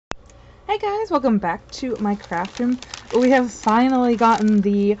Hi guys, welcome back to my craft room. We have finally gotten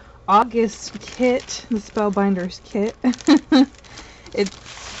the August kit, the Spellbinders kit.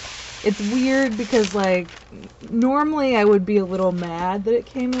 It's weird because like normally I would be a little mad that it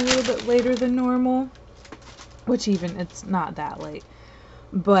came a little bit later than normal, which even it's not that late.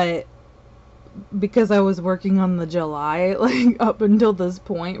 But because I was working on the July like up until this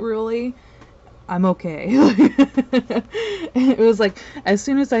point really, I'm okay. It was like, as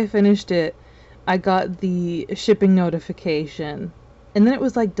soon as I finished it, I got the shipping notification. And then it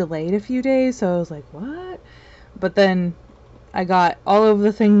was like delayed a few days, so I was like, what? But then I got all of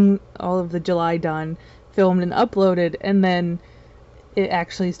the July done, filmed and uploaded, and then it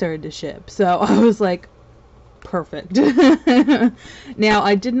actually started to ship. So I was like, perfect. Now,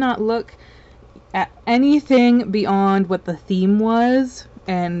 I did not look at anything beyond what the theme was,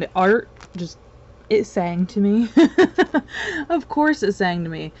 and art just, it sang to me. Of course it sang to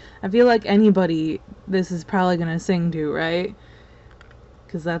me. I feel like anybody this is probably gonna sing to, right?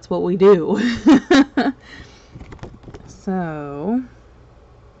 Because that's what we do. So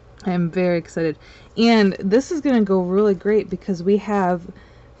I'm very excited, and this is gonna go really great because we have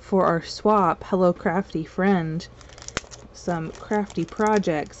for our swap Hello Crafty Friend some crafty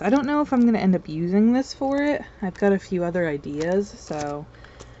projects. I don't know if I'm gonna end up using this for it. I've got a few other ideas. So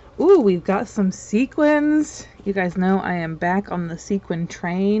ooh, we've got some sequins. You guys know I am back on the sequin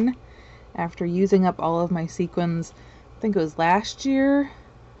train after using up all of my sequins. I think it was last year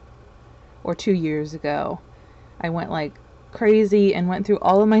or 2 years ago. I went like crazy and went through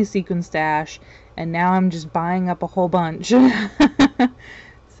all of my sequin stash, and now I'm just buying up a whole bunch.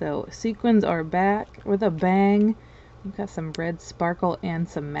 So sequins are back with a bang. We've got some red sparkle and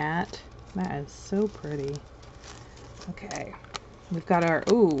some matte. That is so pretty. Okay. We've got our,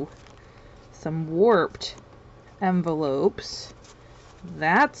 ooh, some warped envelopes.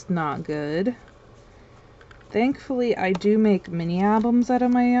 That's not good. Thankfully, I do make mini albums out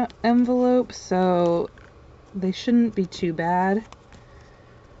of my envelopes, so they shouldn't be too bad.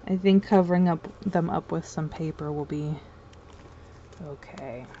 I think covering them up with some paper will be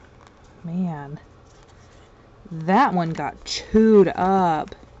okay. Man, that one got chewed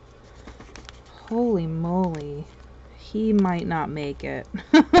up. Holy moly. He might not make it.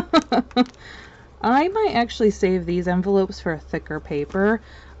 I might actually save these envelopes for a thicker paper.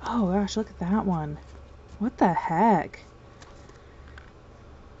 Oh gosh, look at that one. What the heck?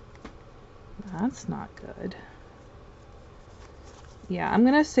 That's not good. Yeah, I'm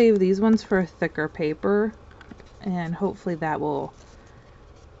gonna save these ones for a thicker paper, and hopefully that will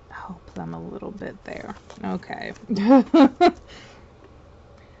help them a little bit there. Okay.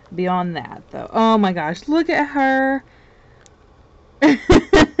 Beyond that though, oh my gosh, look at her.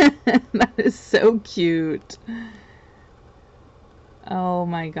 That is so cute. Oh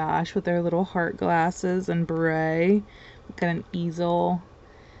my gosh, with their little heart glasses and beret. We've got an easel.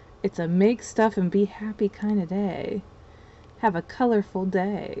 It's a make stuff and be happy kind of day. Have a colorful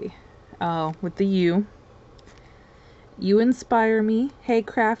day. Oh, with the U. You inspire me. Hey,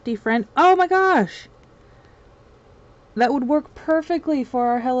 crafty friend. Oh my gosh! That would work perfectly for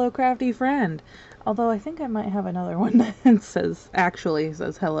our Hello Crafty Friend. Although I think I might have another one that actually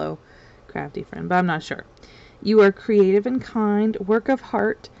says Hello Crafty Friend, but I'm not sure. You are creative and kind, work of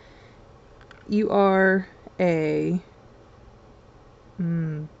heart. You are a...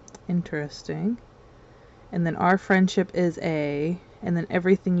 interesting. And then our friendship is a... And then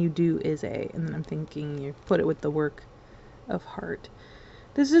everything you do is a... And then I'm thinking you put it with the work of heart.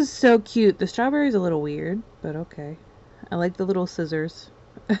 This is so cute. The strawberry's a little weird, but okay. I like the little scissors.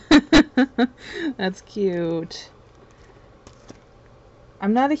 That's cute.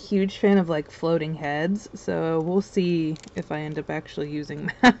 I'm not a huge fan of like floating heads, so we'll see if I end up actually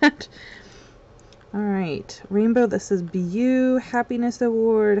using that. Alright, rainbow that says BU, happiness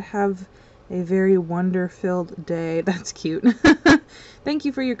award, have a very wonder-filled day. That's cute. Thank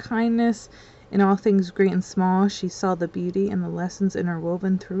you for your kindness in all things great and small. She saw the beauty and the lessons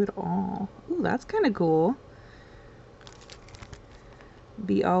interwoven through it all. Ooh, that's kind of cool.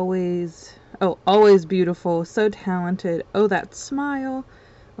 Be always, oh, always beautiful, so talented. Oh, that smile.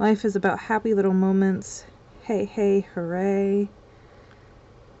 Life is about happy little moments. Hey, hey, hooray.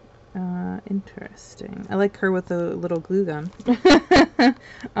 Interesting. I like her with the little glue gun.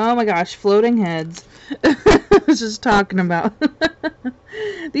 Oh my gosh, floating heads. I was just talking about.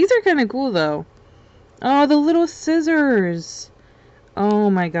 These are kind of cool though. Oh, the little scissors.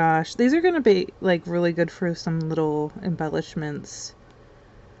 Oh my gosh. These are going to be like really good for some little embellishments.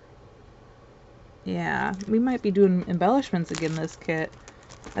 Yeah, we might be doing embellishments again this kit.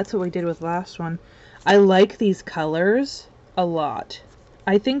 That's what we did with last one. I like these colors a lot.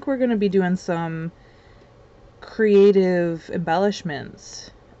 I think we're going to be doing some creative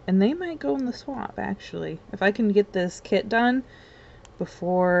embellishments, and they might go in the swap, actually. If I can get this kit done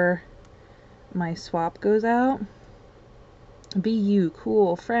before my swap goes out. Be you,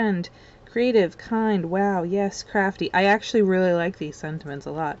 cool, friend, creative, kind, wow, yes, crafty. I actually really like these sentiments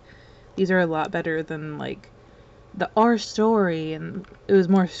a lot. These are a lot better than, like, the Our Story, and it was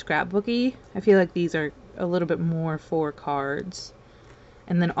more scrapbooky. I feel like these are a little bit more for cards.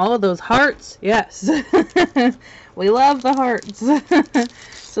 And then all of those hearts, yes. We love the hearts.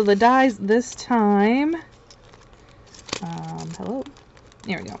 So the dies this time, hello,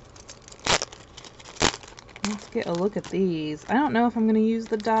 there we go. Let's get a look at these. I don't know if I'm going to use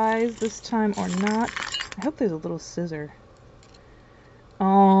the dies this time or not. I hope there's a little scissor.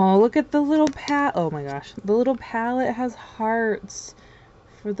 Oh, look at the little oh my gosh. The little palette has hearts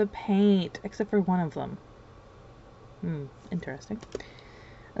for the paint, except for one of them. Interesting.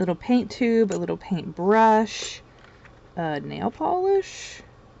 A little paint tube, a little paint brush, nail polish.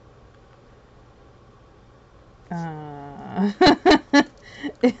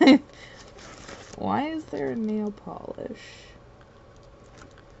 Why is there nail polish?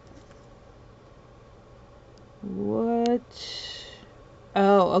 What?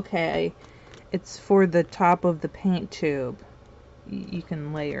 Oh, okay. It's for the top of the paint tube. You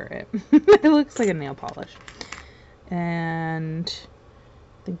can layer it. It looks like a nail polish. And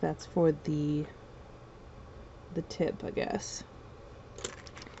I think that's for the tip, I guess.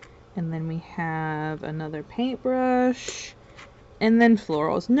 And then we have another paintbrush. And then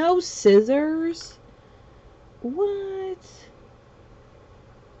florals. No scissors? What?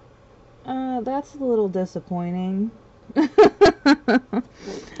 That's a little disappointing.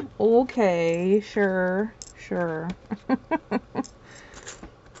 Okay, sure.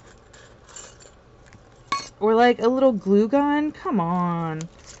 Or like a little glue gun? Come on.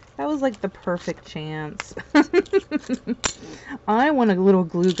 That was like the perfect chance. I want a little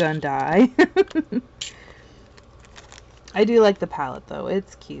glue gun die. I do like the palette though.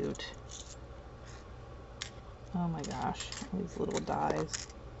 It's cute. Oh my gosh. These little dies.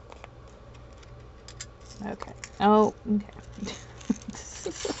 Okay. Oh, okay.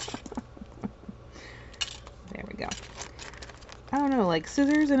 There we go. I don't know, like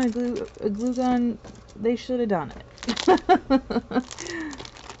scissors and a glue gun, they should have done it.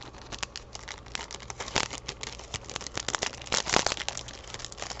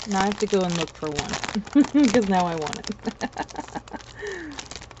 Now I have to go and look for one, because now I want it.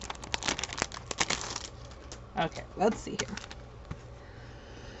 Okay, let's see here.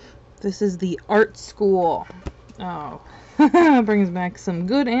 This is the art school. Oh, brings back some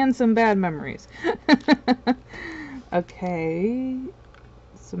good and some bad memories. Okay,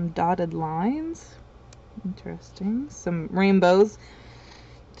 some dotted lines. Interesting. Some rainbows.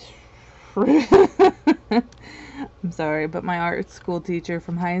 I'm sorry, but my art school teacher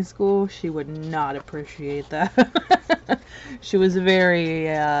from high school, she would not appreciate that. She was very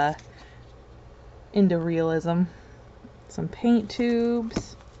into realism. Some paint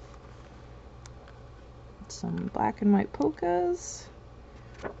tubes. Some black and white polkas.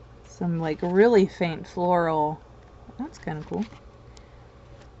 Some like really faint floral. That's kind of cool.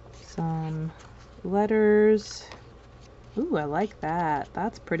 Some letters. Ooh, I like that.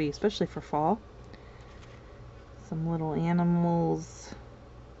 That's pretty, especially for fall. Some little animals.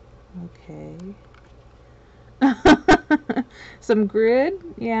 Okay. Some grid.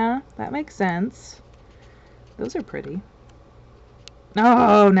 Yeah, that makes sense. Those are pretty.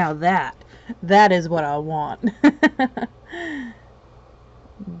 Oh, now that is what I want.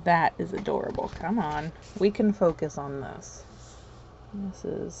 That is adorable. Come on. We can focus on this. This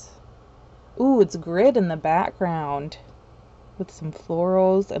is... Ooh, it's grid in the background. With some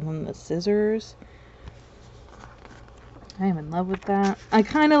florals and then the scissors. I am in love with that. I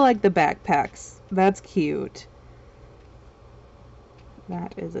kind of like the backpacks. That's cute.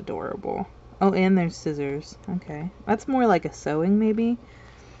 That is adorable. Oh, and there's scissors. Okay. That's more like a sewing, maybe.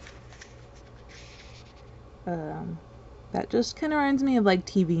 That just kind of reminds me of like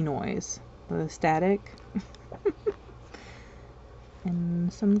TV noise. The static.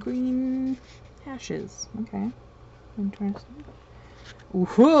 And some green hashes. Okay. Interesting.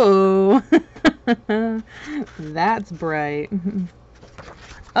 Whoa! That's bright.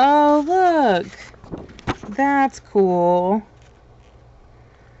 Oh, look! That's cool.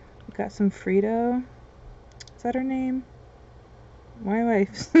 Got some Frito. Is that her name? My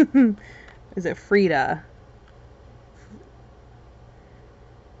wife. Is it Frida?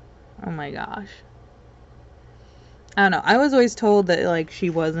 Oh my gosh. I don't know. I was always told that, like,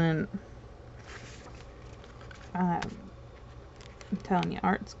 she wasn't... I'm telling you,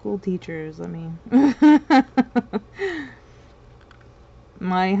 art school teachers, I mean.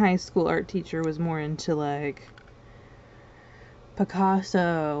 My high school art teacher was more into like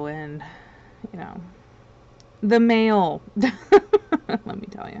Picasso and, you know, the male. Let me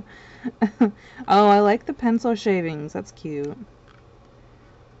tell you. Oh, I like the pencil shavings. That's cute.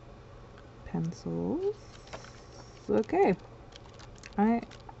 Pencils. Okay. I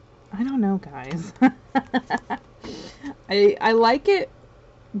don't know, guys. I like it,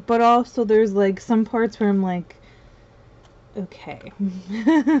 but also there's like some parts where I'm like, okay.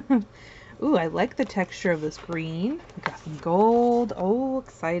 Ooh, I like the texture of this green. We got some gold. Oh,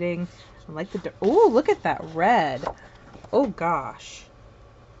 exciting. I like the... Oh, look at that red. Oh, gosh.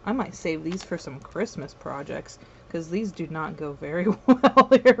 I might save these for some Christmas projects, because these do not go very well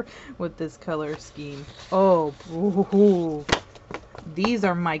here with this color scheme. Oh, ooh. These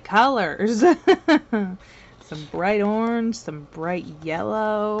are my colors. Some bright orange, some bright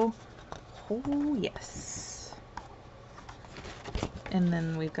yellow. Oh, yes. And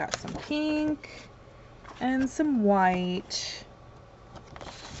then we've got some pink and some white.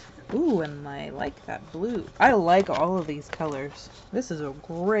 Ooh, and I like that blue. I like all of these colors. This is a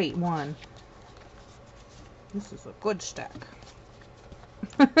great one. This is a good stack.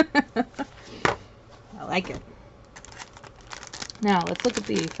 I like it. Now, let's look at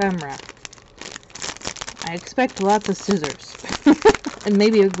the ephemera. I expect lots of scissors. And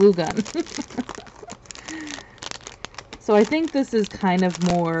maybe a glue gun. So I think this is kind of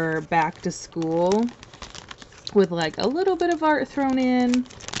more back to school with like a little bit of art thrown in.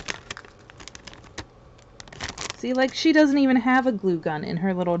 See, like she doesn't even have a glue gun in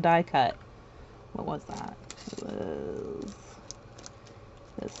her little die cut. What was that? It was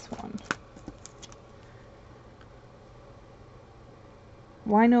this one.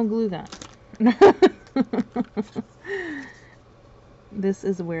 Why no glue gun? This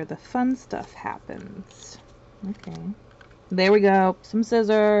is where the fun stuff happens. Okay. There we go. Some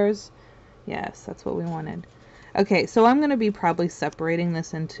scissors. Yes, that's what we wanted. Okay, so I'm going to be probably separating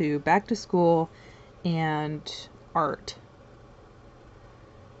this into back to school and art.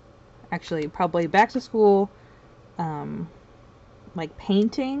 Actually, probably back to school, like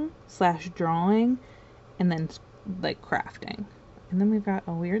painting / drawing, and then like crafting. And then we've got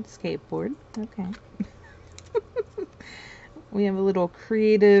a weird skateboard. Okay. We have a little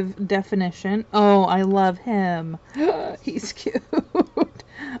creative definition. Oh, I love him. He's cute.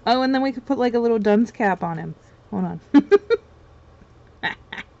 Oh, and then we could put like a little dunce cap on him. Hold on.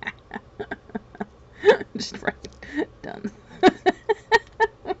 Just right. Done.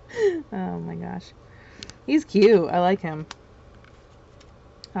 Oh my gosh. He's cute. I like him.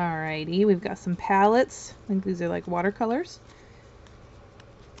 Alrighty, we've got some palettes. I think these are like watercolors.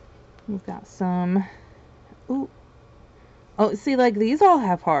 We've got some... Ooh. Oh, see, like these all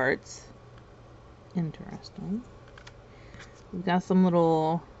have hearts. Interesting. We've got some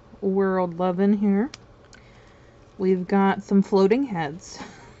little world love in here. We've got some floating heads.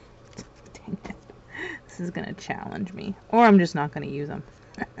 Dang it. This is going to challenge me. Or I'm just not going to use them.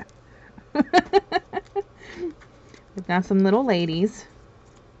 We've got some little ladies.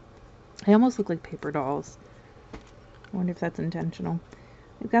 They almost look like paper dolls. I wonder if that's intentional.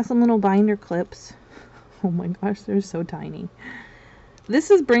 We've got some little binder clips. Oh my gosh, they're so tiny.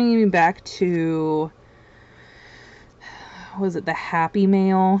 This is bringing me back to... Was it the Happy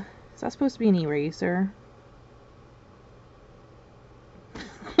Mail? Is that supposed to be an eraser?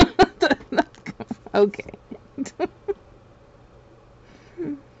 Okay.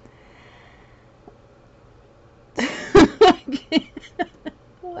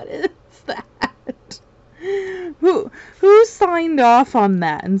 What is that? Who signed off on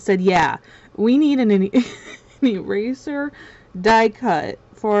that and said, yeah, we need an eraser die cut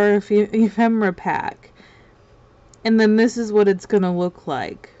for our ephemera pack, and then this is what it's gonna look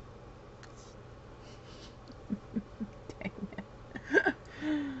like. Dang it.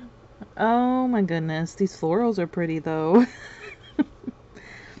 Oh my goodness, these florals are pretty though.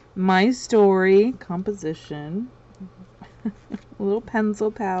 My story, composition, a little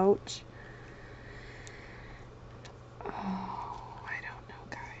pencil pouch. Oh, I don't know,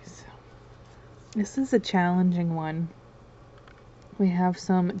 guys. This is a challenging one. We have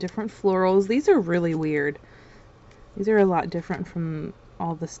some different florals. These are really weird. These are a lot different from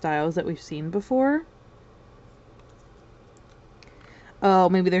all the styles that we've seen before. Oh,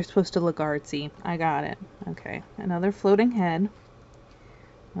 maybe they're supposed to look artsy. I got it. Okay, another floating head.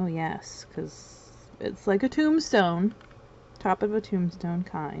 Oh yes, because it's like a tombstone. Top of a tombstone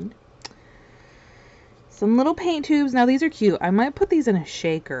kind. Some little paint tubes. Now these are cute. I might put these in a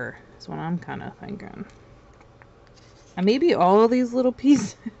shaker. That's what I'm kind of thinking. And maybe all of these little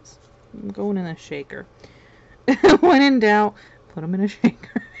pieces. I'm going in a shaker. When in doubt, put them in a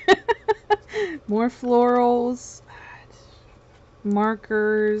shaker. More florals.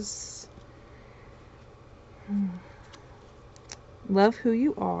 Markers. Love who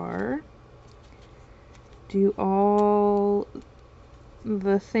you are. Do all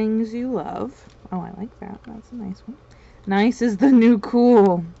the things you love. Oh, I like that. That's a nice one. Nice is the new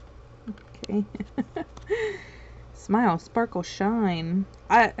cool. Okay. Smile, sparkle, shine.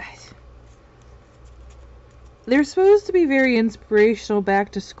 They're supposed to be very inspirational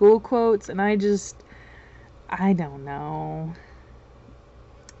back to school quotes, and I don't know.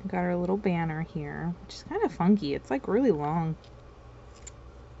 Got our little banner here, which is kind of funky. It's like really long.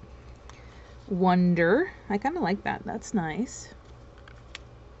 Wonder. I kind of like that. That's nice.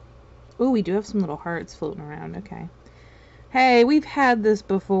 Oh, we do have some little hearts floating around. Okay. Hey, we've had this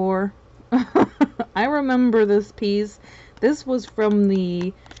before. I remember this piece. This was from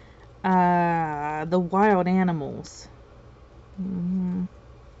the wild animals.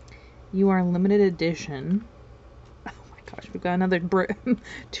 You are limited edition. Oh my gosh, we've got another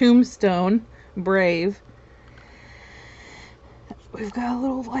tombstone. Brave. We've got a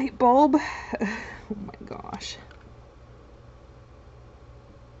little light bulb. Oh my gosh.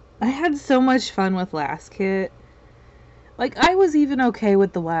 I had so much fun with last kit. Like, I was even okay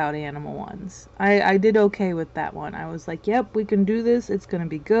with the wild animal ones. I did okay with that one. I was like, yep, we can do this. It's going to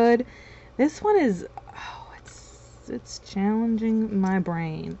be good. This one is, oh, it's challenging my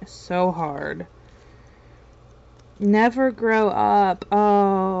brain so hard. Never grow up.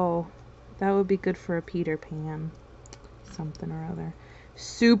 Oh, that would be good for a Peter Pan. Something or other.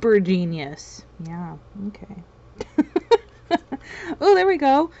 Super genius. Yeah, okay. Oh, there we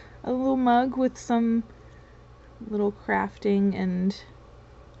go. A little mug with some little crafting and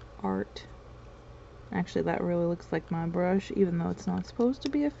art. Actually, that really looks like my brush, even though it's not supposed to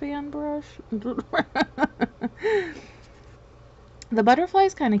be a fan brush. The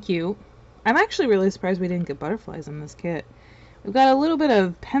butterfly's kind of cute. I'm actually really surprised we didn't get butterflies in this kit. We've got a little bit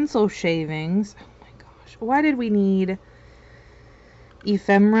of pencil shavings. Oh my gosh. Why did we need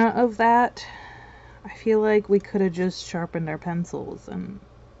ephemera of that? I feel like we could have just sharpened our pencils and...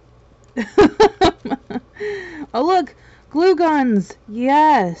 Oh, look! Glue guns!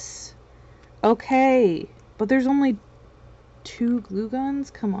 Yes! Okay. But there's only 2 glue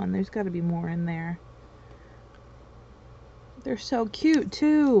guns? Come on, there's got to be more in there. They're so cute,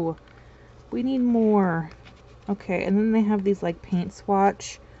 too! We need more. Okay, and then they have these, like, paint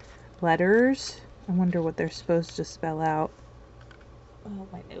swatch letters. I wonder what they're supposed to spell out. Oh,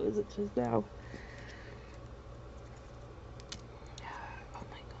 my nose itches now.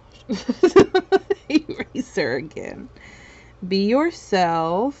 Eraser again. Be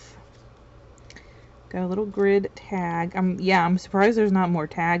yourself. Got a little grid tag. I'm surprised there's not more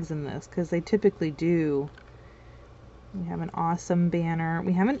tags in this, because they typically do. We have an awesome banner.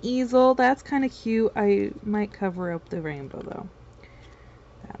 We have an easel. That's kind of cute. I might cover up the rainbow, though.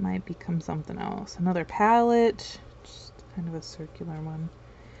 That might become something else. Another palette. Just kind of a circular one.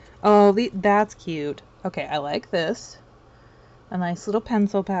 Oh, that's cute. Okay, I like this. A nice little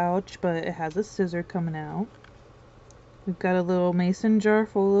pencil pouch, but it has a scissor coming out. We've got a little mason jar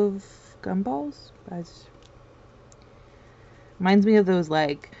full of gumballs. Reminds me of those,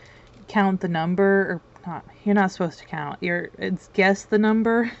 like, count the number, or not. You're not supposed to count. It's guess the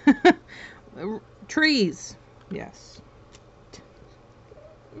number. Trees. Yes.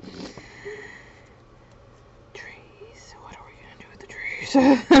 Trees. What are we gonna do with the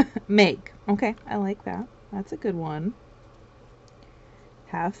trees? Make. Okay, I like that. That's a good one.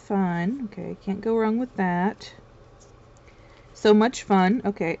 Have fun. Okay, can't go wrong with that. So much fun.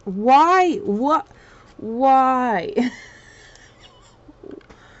 Okay, why? What? Why?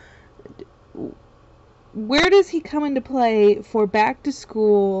 Where does he come into play for back to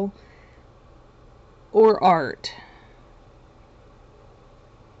school or art?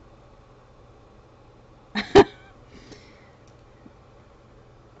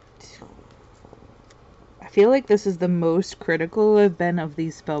 I feel like this is the most critical I've been of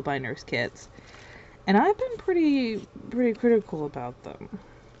these Spellbinders kits. And I've been pretty critical about them.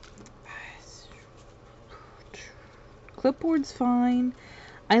 Clipboard's fine.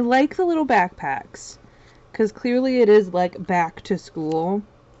 I like the little backpacks, because clearly it is like back to school.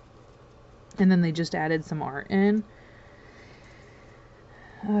 And then they just added some art in.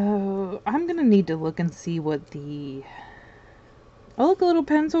 I'm gonna need to look and see what the... Oh, look, a little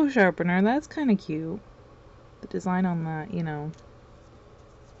pencil sharpener. That's kind of cute. The design on that, you know,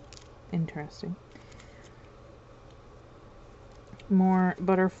 interesting. More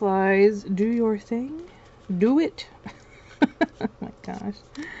butterflies. Do your thing. Do it. Oh my gosh.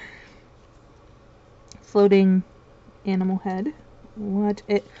 Floating animal head. What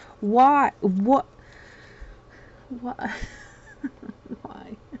it? Why? What? Why?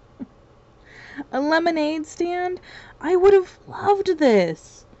 Why? A lemonade stand? I would have loved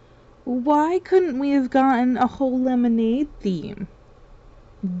this. Why couldn't we have gotten a whole lemonade theme?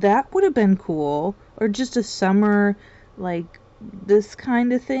 That would have been cool. Or just a summer, like, this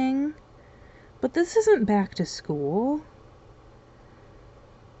kind of thing. But this isn't back to school.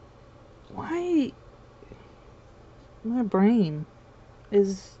 Why? My brain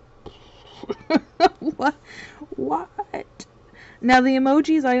is... What? What? Now the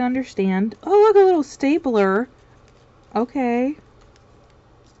emojis I understand. Oh, look, a little stapler. Okay.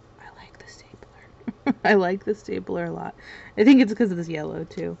 I like the stapler. I like the stapler a lot. I think it's because of this yellow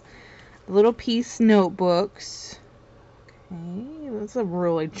too. The little piece notebooks. Okay, that's a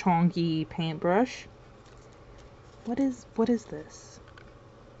really chonky paintbrush. What is this?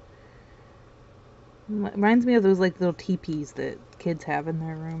 Reminds me of those like little teepees that kids have in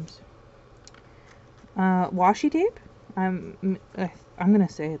their rooms. Washi tape? I'm gonna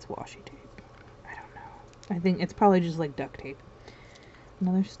say it's washi tape. I don't know. I think it's probably just like duct tape.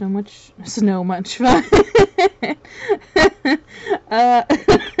 Another snow much fun.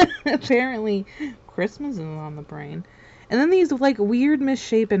 Apparently Christmas is on the brain. And then these like weird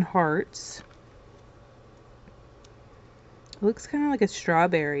misshapen hearts. It looks kind of like a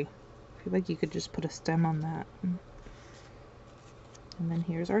strawberry. I feel like you could just put a stem on that. And then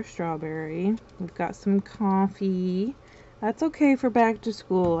here's our strawberry. We've got some coffee. That's okay for back to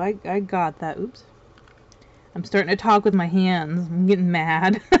school. I got that. Oops. I'm starting to talk with my hands. I'm getting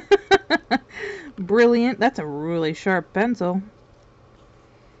mad. Brilliant. That's a really sharp pencil.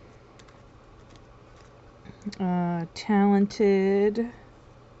 Talented.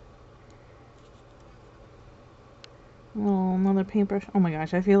 Oh, another paintbrush. Oh my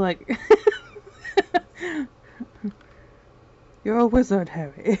gosh, I feel like... You're a wizard,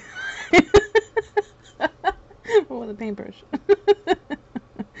 Harry. With a paintbrush.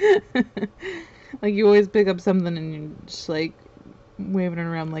 Like you always pick up something and you're just like waving it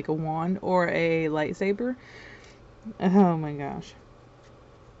around like a wand or a lightsaber. Oh my gosh.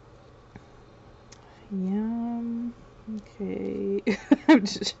 Yum. Okay.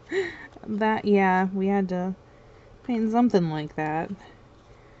 That, yeah, we had to paint something like that.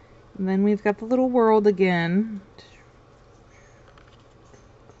 And then we've got the little world again.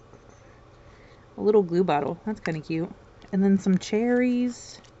 A little glue bottle. That's kind of cute. And then some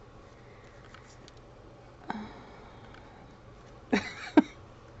cherries.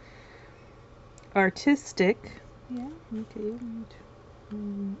 Artistic. Yeah, okay.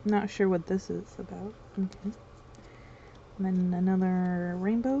 Not sure what this is about. Okay. And then another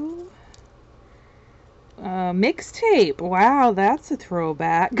rainbow. Mixtape. Wow, that's a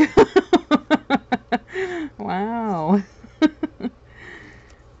throwback. Wow. I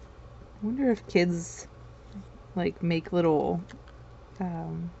wonder if kids like make little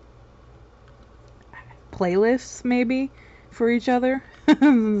playlists maybe for each other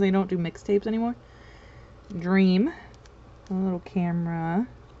since they don't do mixtapes anymore. Dream. A little camera.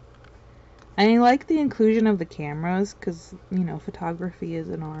 I like the inclusion of the cameras because, you know, photography is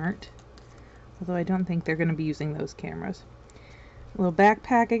an art. Although I don't think they're going to be using those cameras. A little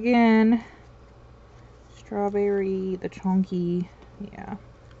backpack again. Strawberry, the chonky. Yeah.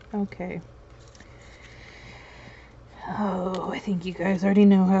 Okay. Oh, I think you guys already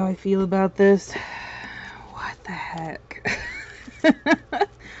know how I feel about this. What the heck?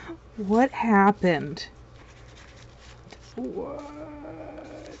 What happened? What?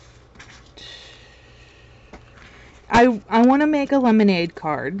 I want to make a lemonade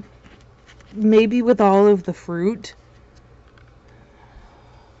card. Maybe with all of the fruit.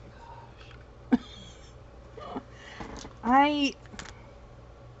 I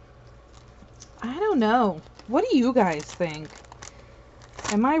don't know. What do you guys think?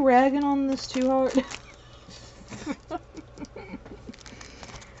 Am I ragging on this too hard?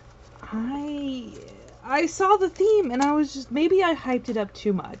 I saw the theme and I was just, maybe I hyped it up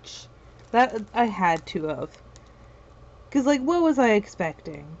too much. That I had to have. Cause like, what was I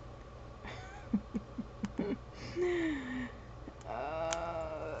expecting?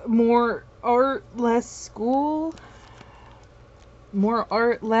 More art, less school. More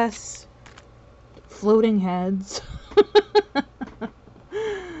art, less floating heads.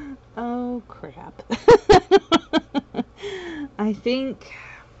 Oh crap. I think,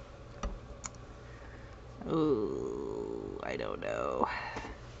 oh, I don't know.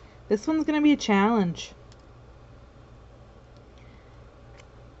 This one's gonna be a challenge.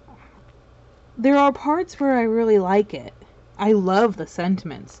 There are parts where I really like it. I love the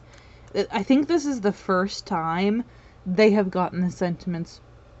sentiments. I think this is the first time they have gotten the sentiments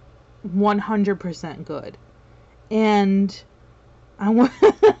 100% good. And I want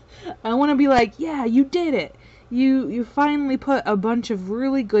I want to be like, yeah, you did it. You finally put a bunch of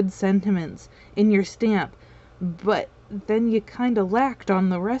really good sentiments in your stamp, but then you kind of lacked on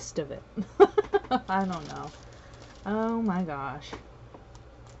the rest of it. I don't know. Oh my gosh.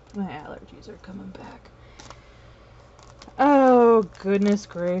 My allergies are coming back. Oh, goodness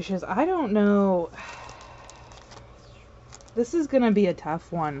gracious. I don't know. This is gonna be a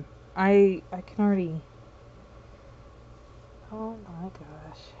tough one. I can already... Oh my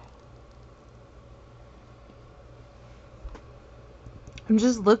gosh. I'm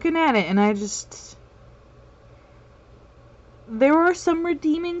just looking at it and I just... There are some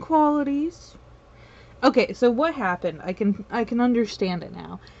redeeming qualities. Okay, so what happened? I can understand it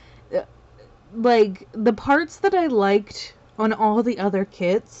now. Like, the parts that I liked on all the other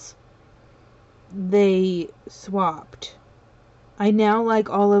kits, they swapped. I now like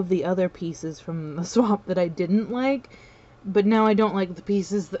all of the other pieces from the swap that I didn't like, but now I don't like the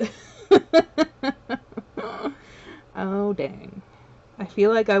pieces that... Oh, dang. I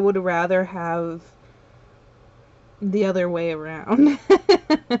feel like I would rather have the other way around.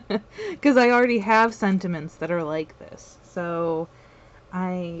 Because I already have sentiments that are like this. So,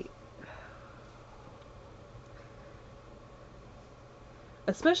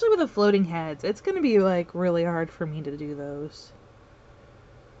 especially with the floating heads, it's going to be, like, really hard for me to do those.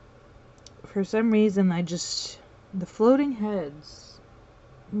 For some reason, the floating heads...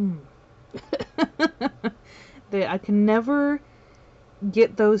 I can never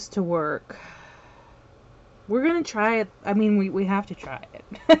get those to work. We're gonna try it. I mean, we have to try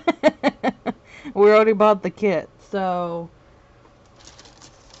it. We already bought the kit, so...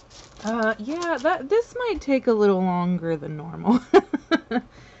 yeah, this might take a little longer than normal.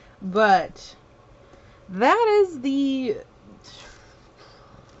 But that is the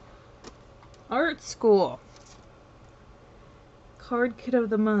art school card kit of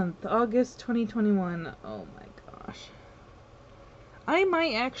the month, August 2021. Oh my gosh. I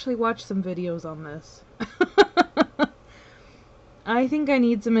might actually watch some videos on this. I think I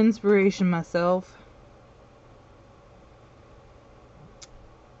need some inspiration myself.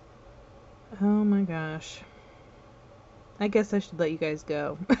 Oh my gosh. I guess I should let you guys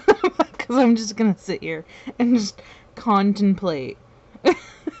go. Because I'm just gonna sit here and just contemplate.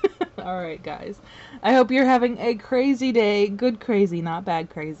 Alright, guys. I hope you're having a crazy day. Good crazy, not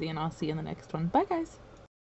bad crazy. And I'll see you in the next one. Bye, guys.